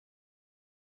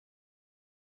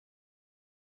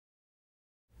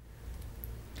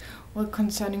Well,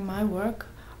 concerning my work,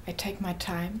 I take my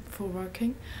time for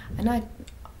working, and I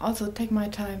also take my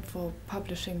time for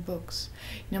publishing books.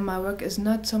 You know, my work is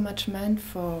not so much meant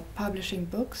for publishing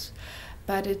books,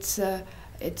 but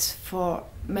it's for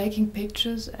making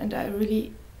pictures, and I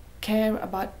really care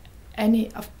about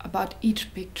about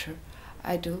each picture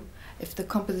I do. If the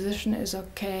composition is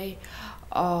okay,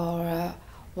 or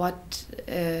what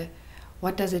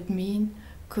does it mean?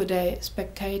 Could a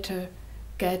spectator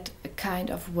get a kind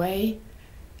of way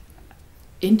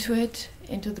into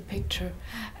the picture?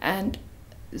 And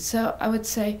so I would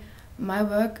say my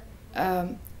work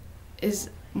is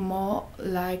more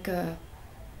like an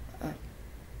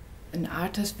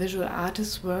visual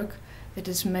artist's work that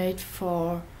is made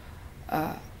for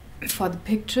the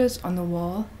pictures on the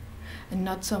wall, and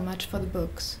not so much for the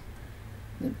books.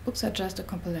 The books are just a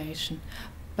compilation.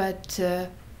 But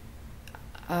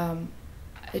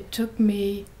it took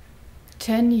me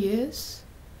 10 years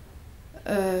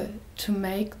to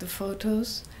make the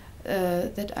photos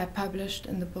that I published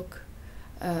in the book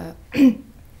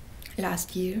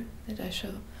last year that I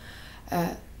show,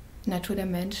 Natur der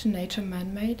Menschen, Nature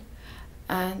Man-Made,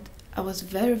 and I was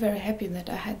very, very happy that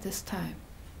I had this time.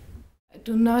 I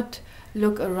do not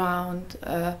look around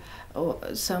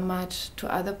so much to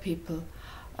other people,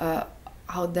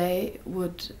 how they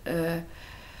would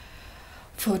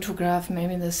photograph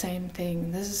maybe the same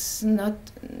thing. This is not,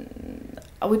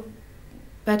 I would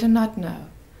better not know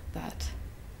that.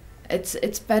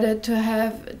 It's better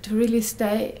to really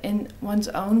stay in one's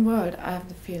own world, I have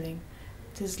the feeling.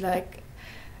 It is like,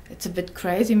 it's a bit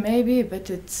crazy maybe, but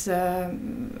it's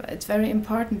very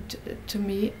important to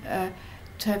me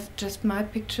to have just my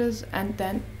pictures and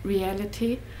then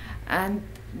reality, and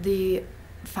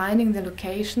finding the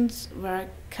locations where I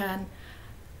can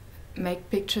make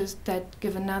pictures that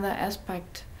give another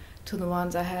aspect to the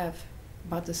ones I have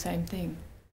about the same thing.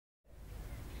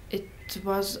 It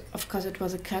was, of course, it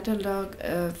was a catalogue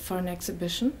for an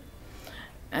exhibition,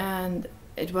 and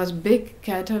it was a big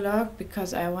catalogue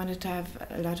because I wanted to have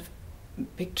a lot of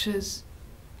pictures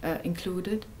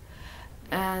included,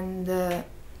 and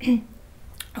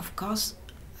of course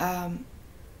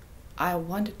I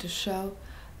wanted to show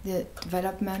the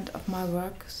development of my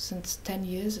work since 10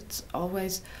 years. It's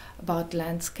always about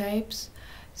landscapes,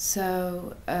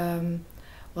 so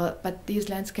well, but these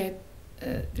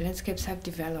landscapes have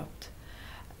developed.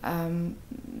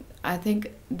 I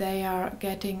think they are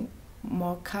getting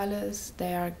more colors,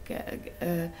 they are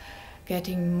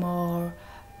getting more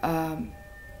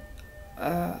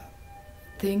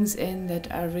things in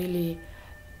that are really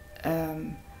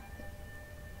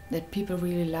that people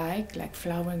really like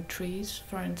flowering trees,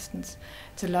 for instance.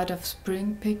 It's a lot of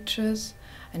spring pictures,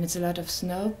 and it's a lot of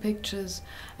snow pictures,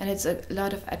 and it's a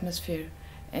lot of atmosphere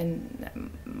in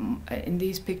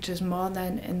these pictures, more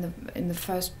than in the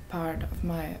first part of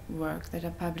my work that I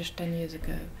published 10 years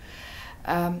ago.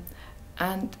 I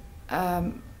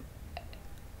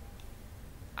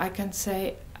can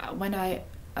say when I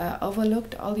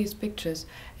overlooked all these pictures,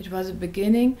 it was a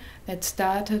beginning that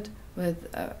started with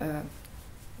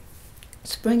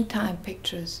springtime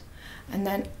pictures, and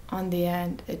then on the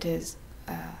end it is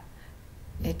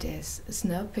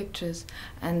snow pictures,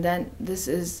 and then this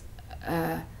is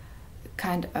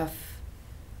kind of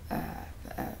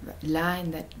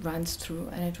line that runs through,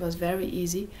 and it was very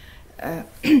easy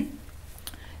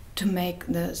to make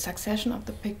the succession of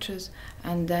the pictures,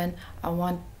 and then I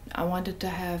wanted to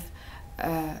have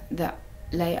the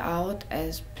layout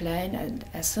as plain and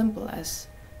as simple as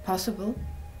possible.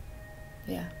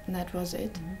 Yeah, and that was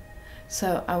it. Mm-hmm.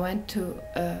 So I went to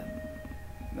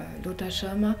Lothar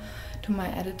Schirmer, to my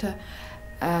editor,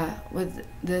 with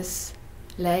this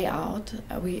layout.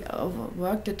 We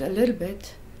overworked it a little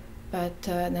bit, but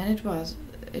then it was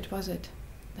it.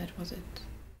 That was it.